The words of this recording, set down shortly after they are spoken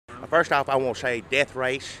First off, I want to say Death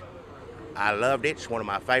Race. I loved it. It's one of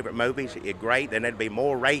my favorite movies. It's great. Then there'd be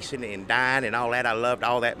more racing and dying and all that. I loved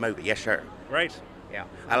all that movie. Yes, sir. Great. Yeah.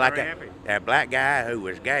 I'm I like very happy. that black guy who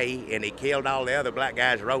was gay and he killed all the other black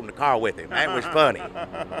guys who rode in the car with him. That was funny.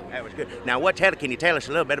 That was good. Now, can you tell us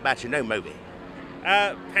a little bit about your new movie?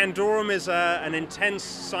 Pandorum is an intense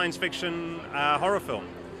science fiction horror film.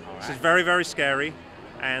 Right. It's very, very scary,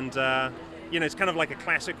 and it's kind of like a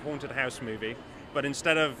classic haunted house movie, but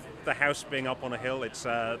instead of the house being up on a hill, it's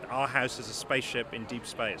our house is a spaceship in deep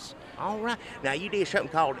space. All right. Now, you did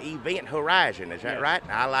something called Event Horizon, is that right?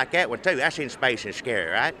 I like that one too. That's in space and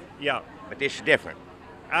scary, right? Yeah. But this is different.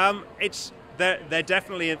 They're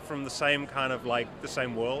definitely from the same kind of the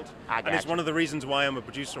same world. And it's one of the reasons why I'm a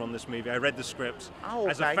producer on this movie. I read the script. Oh,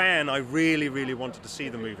 okay. As a fan, I really, really wanted to see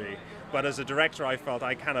the movie. But as a director, I felt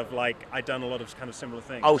I'd done a lot of kind of similar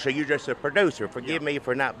things. Oh, so you're just a producer. Forgive me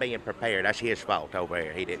for not being prepared. That's his fault over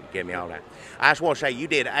here. He didn't give me all that. I just want to say, you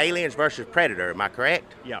did Aliens versus Predator, am I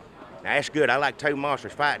correct? Yeah. Now, that's good. I like two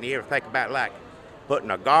monsters fighting. You ever think about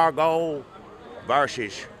putting a gargoyle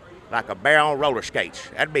versus a bear on roller skates?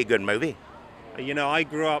 That'd be a good movie. I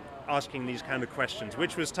grew up asking these kind of questions.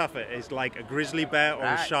 Which was tougher, is like a grizzly bear or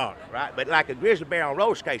a shark? Right, but like a grizzly bear on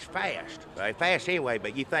roller skates, fast. Fast anyway,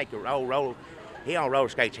 but you think he on roller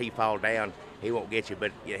skates, he fall down, he won't get you.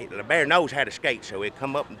 But the bear knows how to skate, so he'll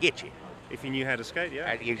come up and get you. If he knew how to skate, yeah.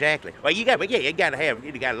 Exactly. Well, you got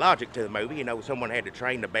logic to the movie. Someone had to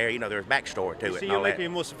train the bear. There's backstory to it. See, you're making it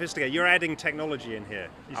more sophisticated. You're adding technology in here.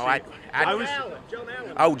 Joan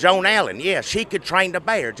Allen. Oh, Joan Allen. Yeah, she could train the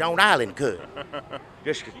bear. Joan Allen could.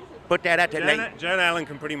 Just put that out there. Joan Allen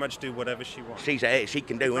can pretty much do whatever she wants. She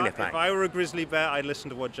can do anything. If I were a grizzly bear, I'd listen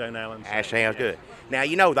to what Joan Allen said. That sounds good. Now,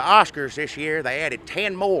 the Oscars this year, they added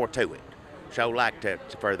 10 more to it. So,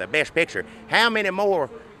 for the Best Picture, how many more,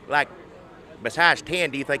 besides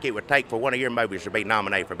 10, do you think it would take for one of your movies to be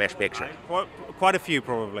nominated for Best Picture? Quite a few,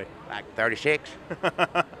 probably. 36?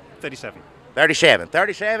 37.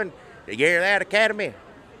 37. The year of that Academy,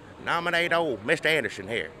 nominate old Mr. Anderson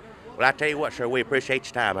here. Well, I tell you what, sir, we appreciate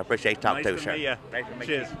your time. I appreciate you talking to us, sir. Yeah. Nice to meet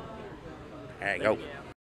Cheers. you. There you go.